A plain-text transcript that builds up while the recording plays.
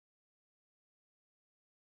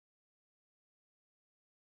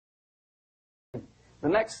The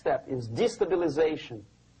next step is destabilization.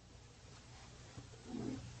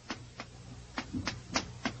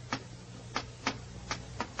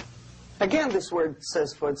 Again, this word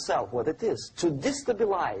says for itself what it is. To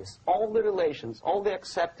destabilize all the relations, all the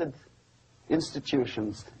accepted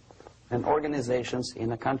institutions and organizations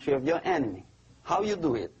in a country of your enemy. How you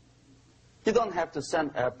do it? You don't have to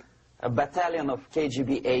send a battalion of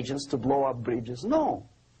KGB agents to blow up bridges. No.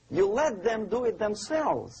 You let them do it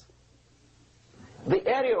themselves. The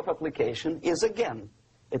area of application is, again,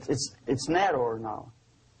 it's narrower now.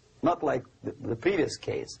 Not like the previous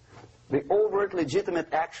case. The overt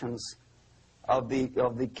legitimate actions of the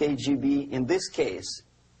KGB in this case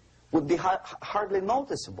would be hardly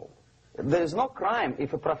noticeable. There is no crime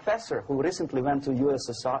if a professor who recently went to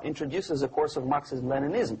USSR introduces a course of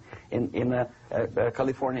Marxism-Leninism in a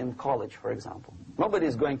Californian college, for example. Nobody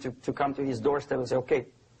is going to come to his doorstep and say, okay,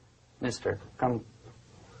 mister, come,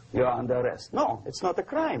 you are under arrest. No, it's not a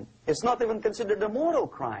crime. It's not even considered a moral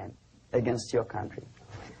crime against your country.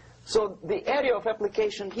 So the area of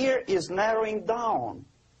application here is narrowing down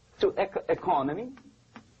to economy,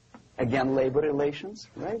 again, labor relations,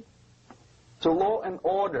 right? To law and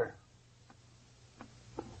order,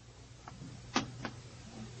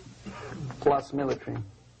 plus military.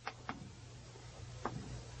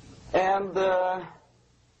 And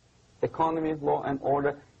economy, law and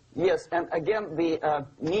order. Yes, and again, the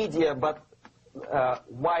media, but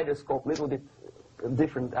wider scope, little bit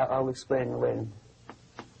different. I'll explain later.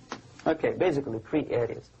 Okay, basically 3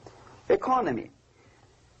 areas. Economy.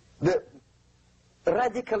 The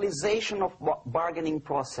radicalization of bargaining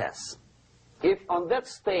process. If on that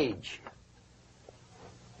stage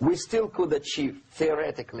we still could achieve,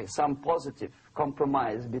 theoretically, some positive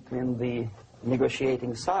compromise between the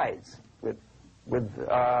negotiating sides with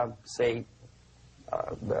say,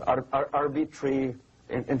 the arbitrary,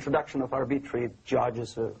 introduction of arbitrary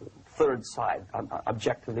judges, a third side,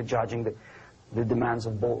 objectively judging the demands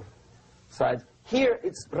of both sides. Here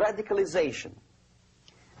it's radicalization.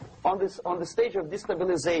 On the stage of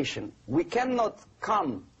destabilization, we cannot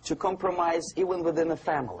come to compromise even within a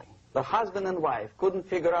family. The husband and wife couldn't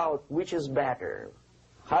figure out which is better.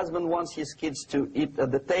 Husband wants his kids to eat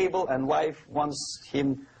at the table, and wife wants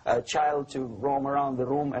a child to roam around the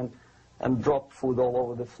room and drop food all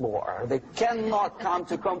over the floor. They cannot come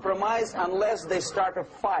to compromise unless they start a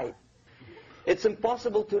fight. It's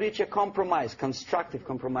impossible to reach a compromise, constructive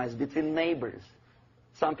compromise, between neighbors.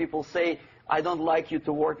 Some people say, I don't like you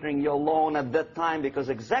to watering your lawn at that time because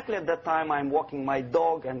exactly at that time I'm walking my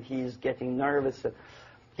dog and he's getting nervous.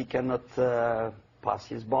 He cannot pass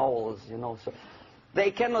his bowels, you know. So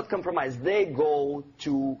they cannot compromise. They go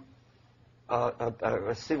to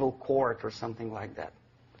a civil court or something like that.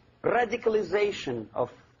 Radicalization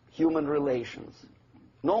of human relations.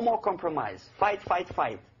 No more compromise. Fight, fight,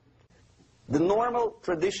 fight. The normal,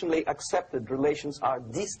 traditionally accepted relations are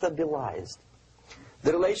destabilized.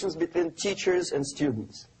 The relations between teachers and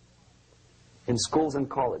students in schools and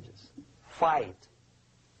colleges. Fight.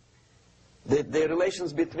 The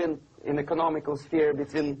relations in economical sphere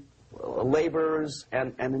between laborers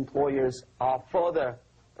and employers are further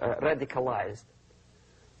radicalized.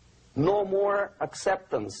 No more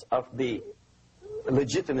acceptance of the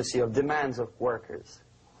legitimacy of demands of workers.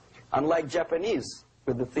 Unlike Japanese,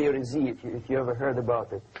 with the theory Z, if you ever heard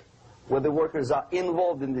about it, where the workers are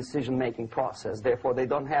involved in the decision-making process. Therefore, they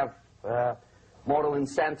don't have moral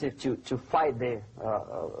incentive to fight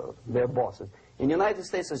their bosses. In the United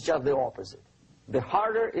States, it's just the opposite. The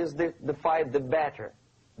harder is the fight, the better.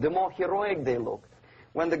 The more heroic they look.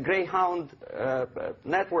 When the Greyhound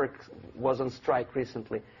network was on strike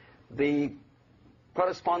recently, the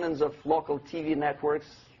correspondents of local TV networks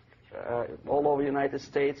all over the United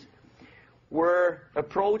States were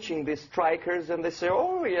approaching the strikers, and they say,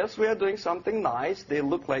 oh, yes, we are doing something nice. They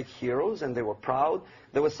look like heroes, and they were proud.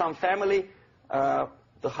 There was some family. The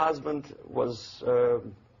husband was a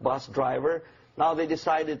bus driver. Now they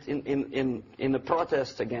decided in a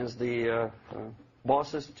protest against the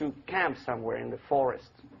bosses to camp somewhere in the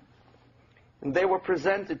forest. And they were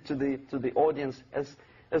presented to the audience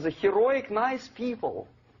as a heroic, nice people.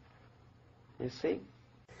 You see?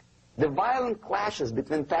 The violent clashes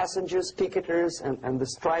between passengers, picketers, and the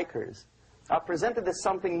strikers are presented as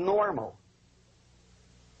something normal.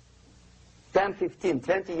 10, 15,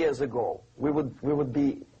 20 years ago, we would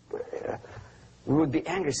be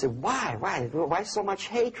angry, say, why so much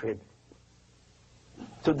hatred?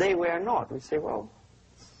 Today we are not. We say, well,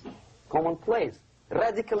 it's commonplace.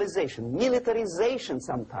 Radicalization, militarization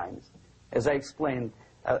sometimes. As I explained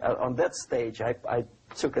on that stage, I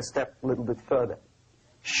took a step a little bit further.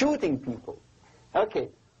 Shooting people. Okay,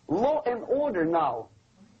 law and order now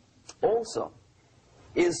also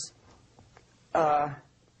is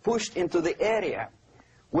pushed into the area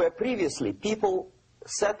where previously people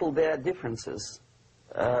settled their differences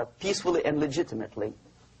peacefully and legitimately.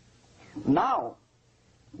 Now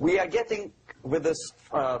we are getting with this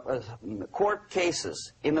court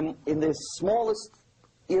cases in the smallest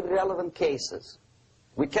irrelevant cases.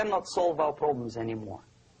 We cannot solve our problems anymore.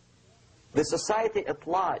 The society at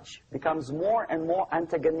large becomes more and more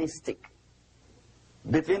antagonistic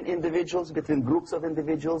between individuals, between groups of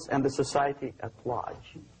individuals, and the society at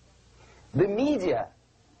large. The media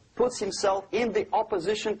puts himself in the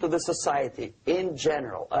opposition to the society in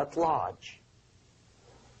general, at large.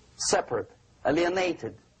 Separate,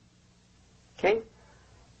 alienated. Okay?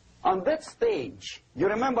 On that stage, you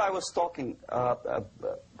remember I was talking a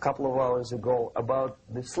couple of hours ago about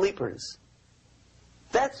the sleepers.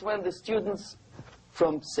 That's when the students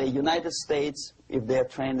from, say, United States, if they are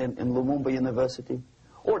trained in Lumumba University,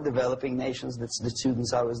 or developing nations, that's the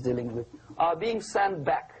students I was dealing with, are being sent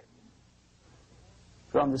back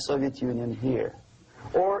from the Soviet Union here.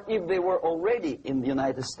 Or if they were already in the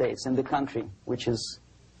United States, in the country, which is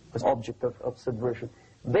the object of subversion,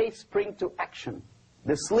 they spring to action.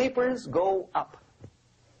 The sleepers go up.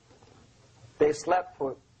 They slept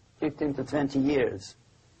for 15 to 20 years.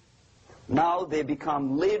 Now they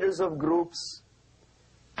become leaders of groups,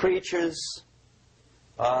 preachers,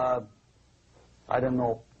 I don't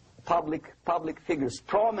know, public figures.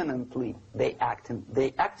 Prominently they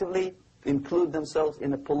actively include themselves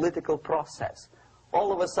in a political process.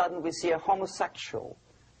 All of a sudden we see a homosexual.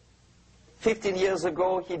 15 years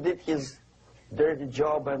ago he did his dirty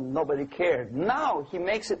job and nobody cared. Now he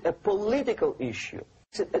makes it a political issue.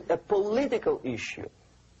 A political issue.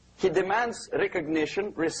 He demands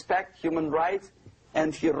recognition, respect, human rights,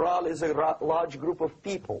 and he rallies a large group of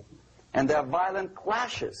people. And there are violent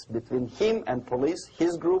clashes between him and police,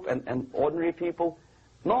 his group and ordinary people,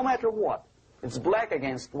 no matter what. It's black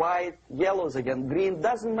against white, yellows against green,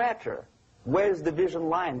 doesn't matter where his division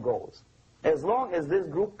line goes. As long as this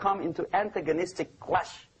group come into antagonistic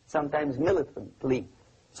clash, sometimes militantly,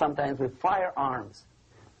 sometimes with firearms,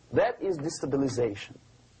 that is destabilization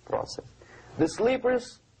process. The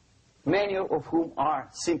sleepers, many of whom are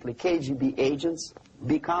simply KGB agents,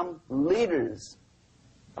 become leaders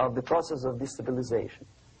of the process of destabilization.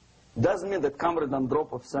 Doesn't mean that Comrade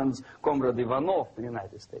Andropov sends Comrade Ivanov to the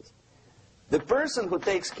United States. The person who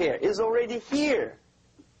takes care is already here.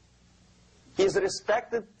 He's a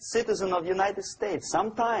respected citizen of the United States.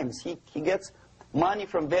 Sometimes he gets money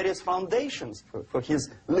from various foundations for his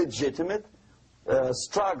legitimate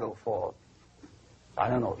struggle for, I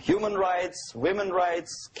don't know, human rights, women's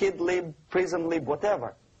rights, kid lib, prison lib,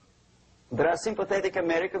 whatever. There are sympathetic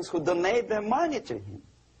Americans who donate their money to him.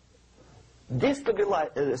 This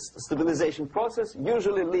stabilization process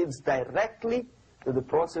usually leads directly to the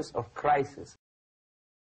process of crisis.